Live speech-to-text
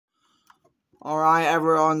Alright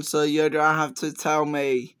everyone, so you're gonna have to tell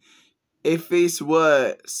me if this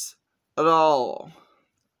works at all.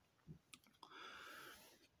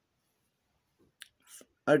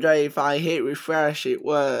 Okay, if I hit refresh it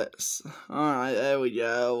works. Alright, there we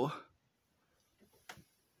go.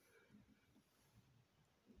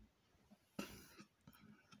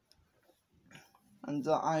 And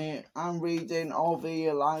I'm reading all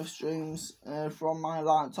the live streams from my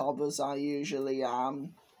laptop as I usually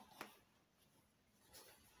am.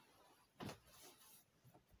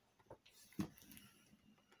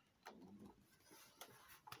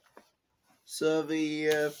 So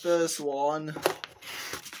the first one,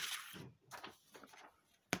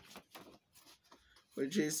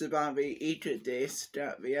 which is about the Eater disc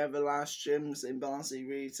at the Everlast Gyms in Barnsley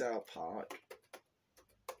Retail Park.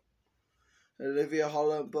 Olivia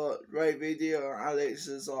Holland, but great video, Alex,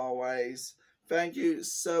 as always. Thank you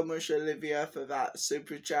so much, Olivia, for that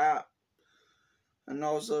super chat. And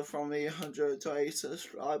also from the 120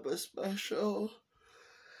 subscriber special.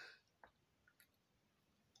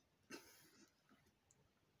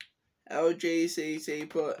 LGCT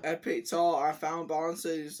put epic talk. I found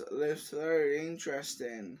Barnsley's list very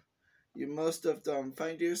interesting. You must have done.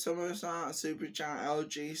 Thank you so much for that super chat,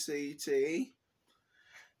 LGCT.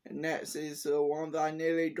 And next is the one that I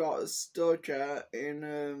nearly got stuck at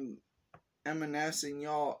in M&S in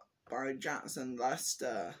York by Jackson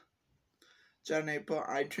Lester. Jenny put,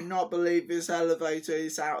 I do not believe this elevator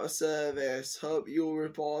is out of service. Hope you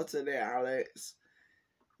reported it, Alex.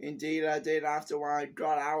 Indeed I did after I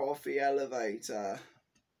got out of the elevator.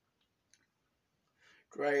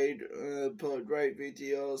 Craig put great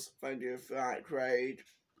videos. Thank you for that, Craig.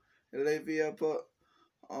 Olivia put,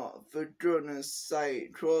 oh, for goodness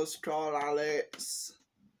sake, trust call Alex.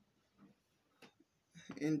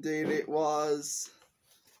 Indeed it was.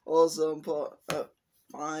 Also put at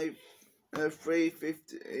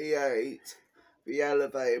 3:58 the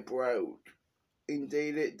elevator broke.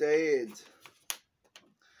 Indeed it did.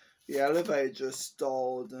 The elevator just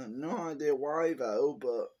stalled. No idea why though,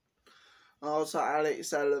 but also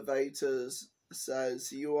Alex Elevators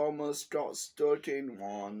says you almost got stuck in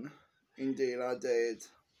one. Indeed I did.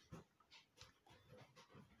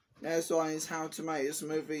 Next one is how to make a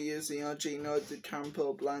smoothie using your Gino de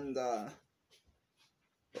Campo blender.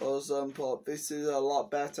 Also put, this is a lot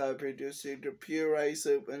better, producing the puree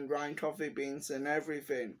soup and grind coffee beans and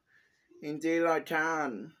everything. Indeed I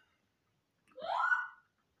can.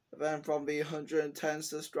 Then from the 110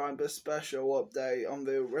 subscriber special update on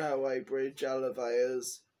the railway bridge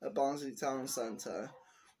elevators at Barnsley Town Centre.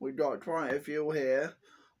 We got quite a few here.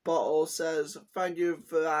 Bottle says, thank you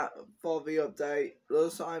for the update.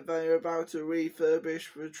 Looks like they're about to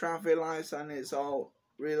refurbish the traffic lights and it's all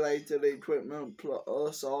related equipment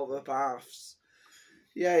plus all the paths.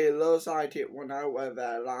 Yeah, it looks like it went out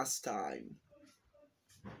there last time.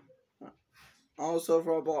 Also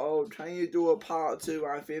from Bottle, can you do a part 2?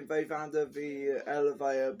 I think they've added the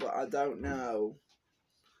elevator, but I don't know.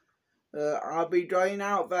 I'll be going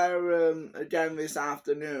out there again this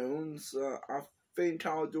afternoon, so I think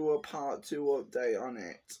I'll do a part 2 update on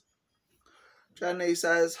it. Jenny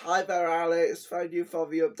says, hi there Alex, thank you for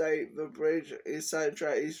the update. The bridge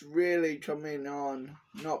etc. is really coming on,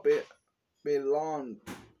 not be long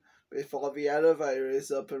before the elevator is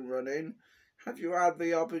up and running. Have you had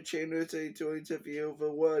the opportunity to interview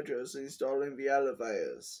the workers installing the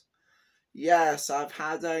elevators? Yes, I've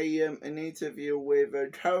had an interview with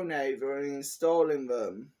a co-neighbour installing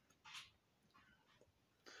them.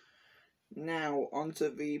 Now,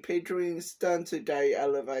 onto the Pickering Stunted Day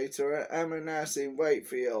elevator at M&S in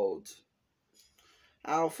Wakefield.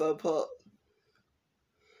 Alpha put,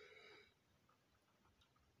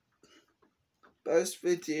 best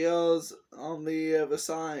videos on the other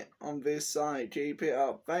side, on this site, keep it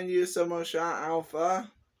up. Thank you so much, Alpha.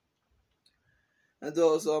 And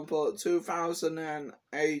also put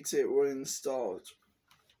 2008 it were installed.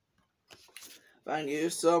 Thank you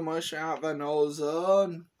so much, Alpha and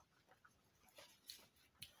Ozone.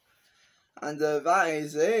 And that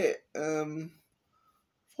is it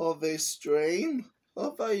for this stream.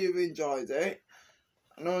 Hope that you've enjoyed it.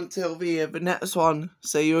 And until the next one,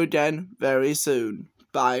 see you again very soon.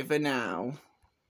 Bye for now.